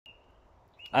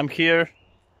I'm here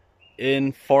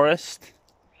in forest,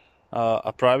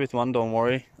 a private one, don't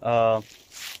worry.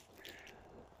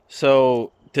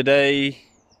 So today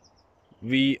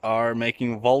we are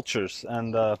making vultures,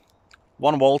 and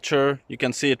one vulture, you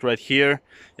can see it right here,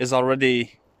 is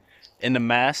already in the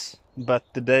mass.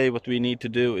 But today what we need to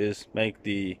do is make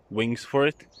the wings for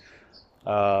it,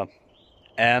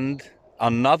 and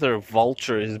another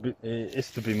vulture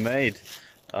is to be made,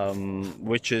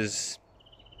 which is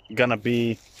gonna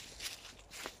be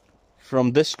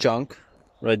from this chunk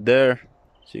right there.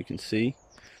 So you can see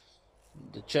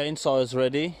the chainsaw is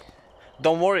ready.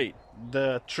 Don't worry,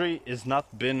 the tree is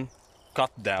not been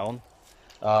cut down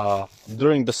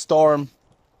during the storm.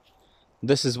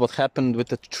 This is what happened with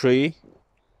the tree.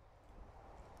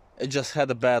 It just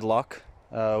had a bad luck.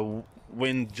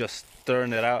 Wind just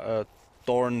torn it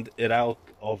out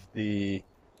of the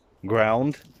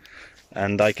ground,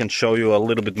 and I can show you a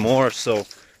little bit more. So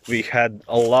we had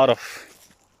a lot of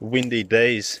windy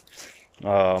days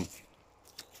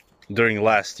during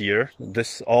last year.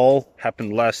 This all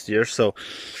happened last year, so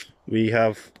we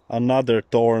have another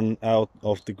torn out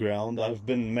of the ground. I've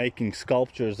been making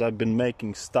sculptures, I've been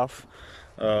making stuff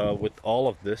with all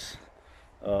of this,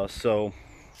 so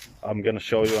I'm gonna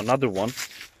show you another one.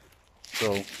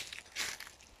 So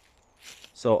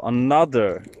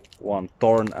another one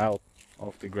torn out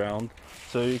of the ground,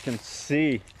 so you can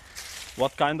see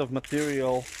what kind of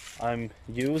material I'm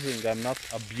using. I'm not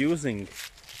abusing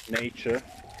nature,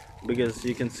 because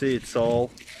you can see it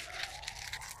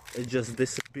just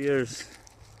disappears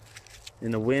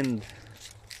in the wind,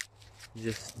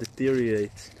 just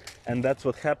deteriorates. And that's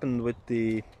what happened with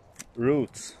the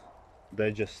roots.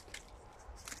 They just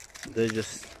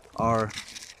are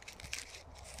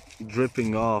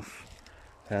dripping off,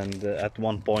 and at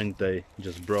one point they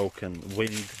just broke, and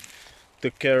wind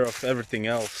took care of everything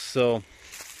else. So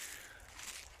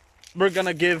we're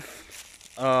gonna give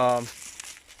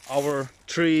our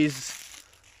trees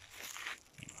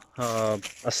a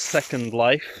second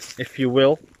life, if you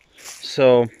will.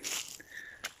 So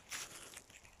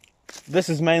this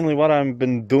is mainly what I've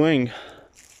been doing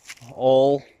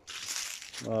all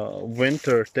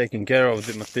winter, taking care of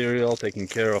the material, taking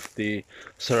care of the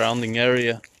surrounding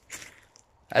area,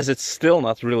 as it's still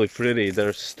not really pretty.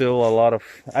 There's still a lot of,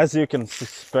 as you can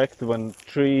suspect, when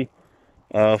tree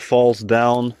falls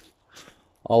down,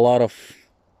 a lot of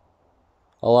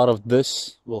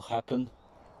this will happen.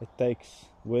 It takes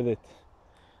with it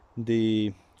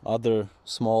the other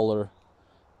smaller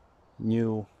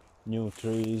new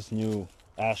trees, new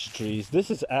ash trees. This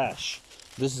is ash.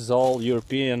 This is all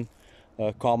European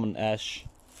common ash.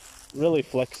 Really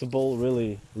flexible,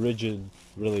 really rigid,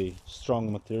 really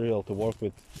strong material to work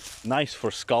with. Nice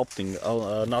for sculpting.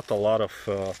 Not a lot of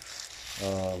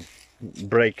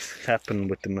breaks happen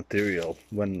with the material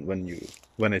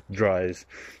when it dries.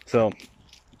 So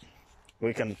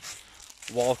we can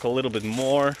walk a little bit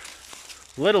more,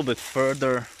 a little bit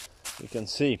further. You can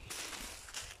see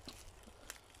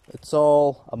it's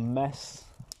all a mess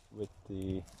with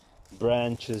the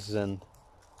branches, and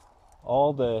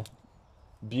all the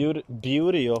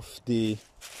beauty of the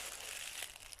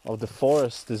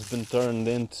forest has been turned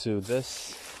into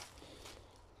this.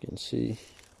 You can see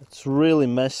it's really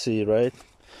messy, right?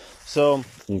 So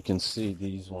you can see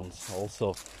these ones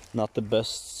also not the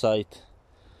best sight,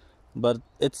 but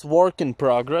it's work in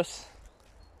progress.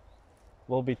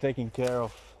 Will be taken care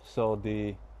of, so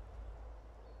the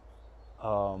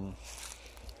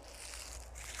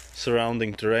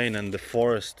surrounding terrain and the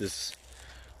forest is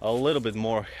a little bit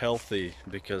more healthy,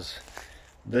 because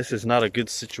this is not a good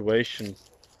situation.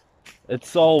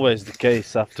 It's always the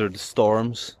case after the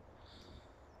storms,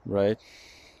 right?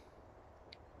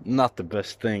 Not the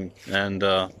best thing. And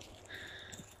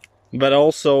but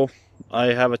also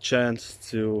I have a chance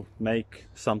to make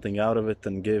something out of it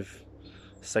and give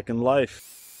second life.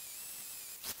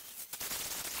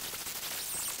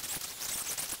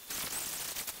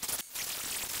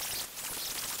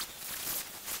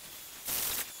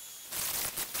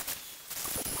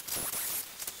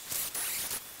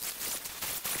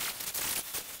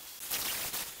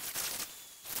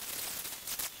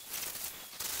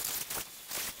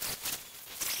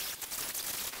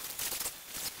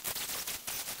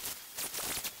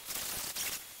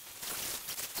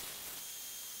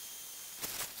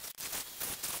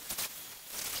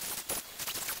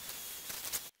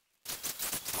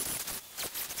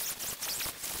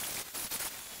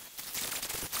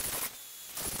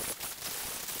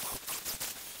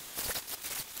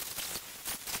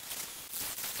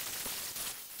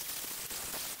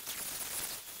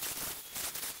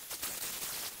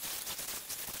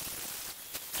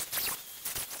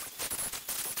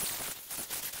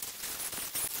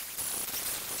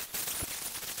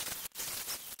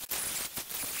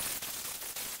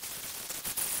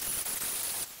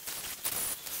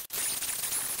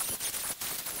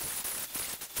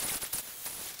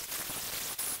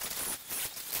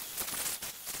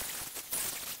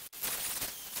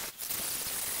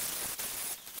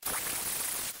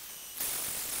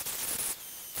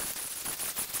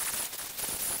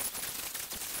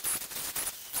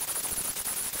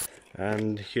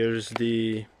 And here's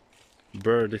the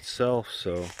bird itself.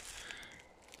 So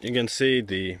you can see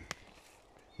the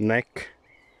neck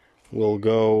will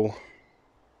go,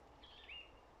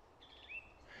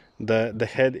 the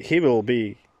head, he will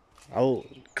be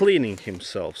cleaning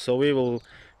himself, so we will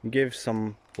give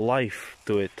some life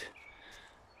to it.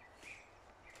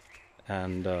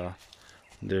 And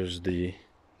there's the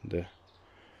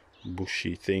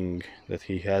bushy thing that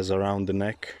he has around the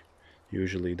neck,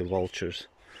 usually the vultures.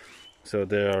 So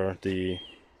there are the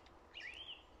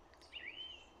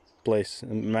place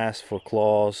mass for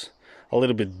claws, a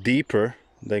little bit deeper.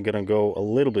 They're gonna go a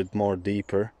little bit more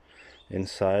deeper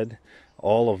inside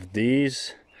all of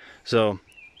these. So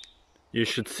you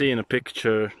should see in a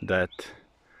picture that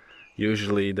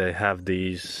usually they have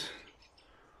these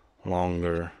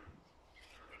longer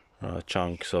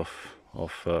chunks of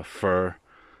fur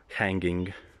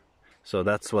hanging. So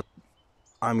that's what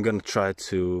I'm gonna try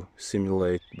to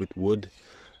simulate with wood,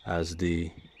 as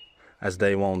they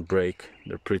won't break.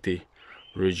 They're pretty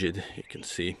rigid, you can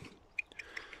see.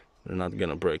 They're not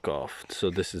gonna break off. So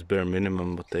this is bare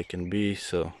minimum what they can be.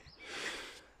 So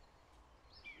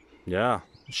yeah,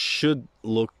 should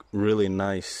look really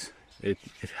nice. It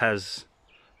has,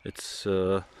 it's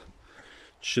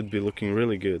should be looking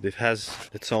really good. It has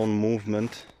its own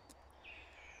movement,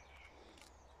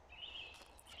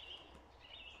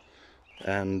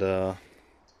 and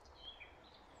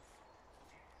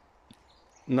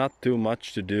not too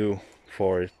much to do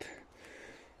for it.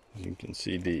 You can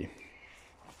see the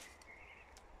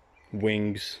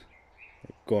wings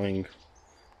going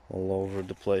all over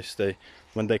the place.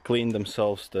 When they clean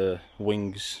themselves, the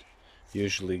wings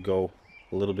usually go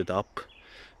a little bit up,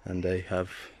 and they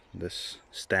have this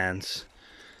stance.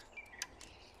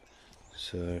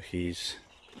 So he's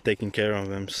taking care of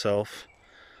himself.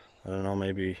 I don't know,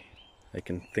 maybe I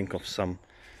can think of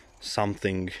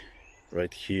something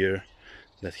right here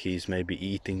that he's maybe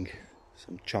eating,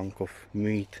 some chunk of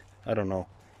meat. I don't know,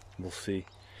 we'll see.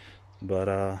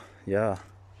 But yeah,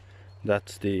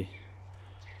 that's the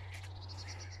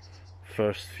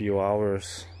first few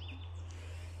hours.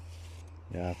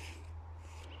 Yeah,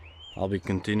 I'll be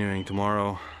continuing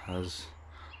tomorrow, as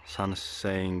sun is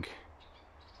saying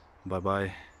bye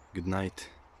bye, good night.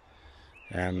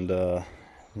 And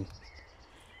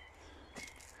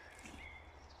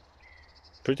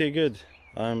pretty good.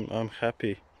 I'm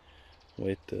happy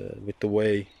with the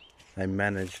way I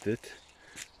managed it.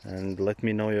 And let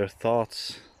me know your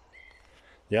thoughts.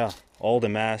 Yeah, all the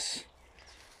mass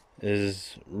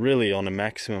is really on a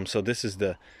maximum. So this is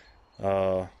the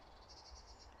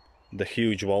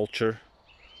huge vulture,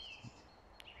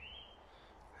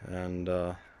 and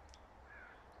the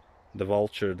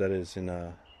vulture that is in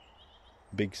a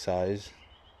big size.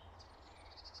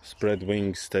 Spread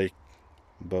wings take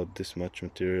about this much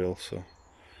material, so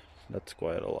that's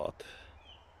quite a lot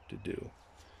to do.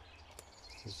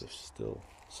 This is still,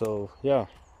 so yeah,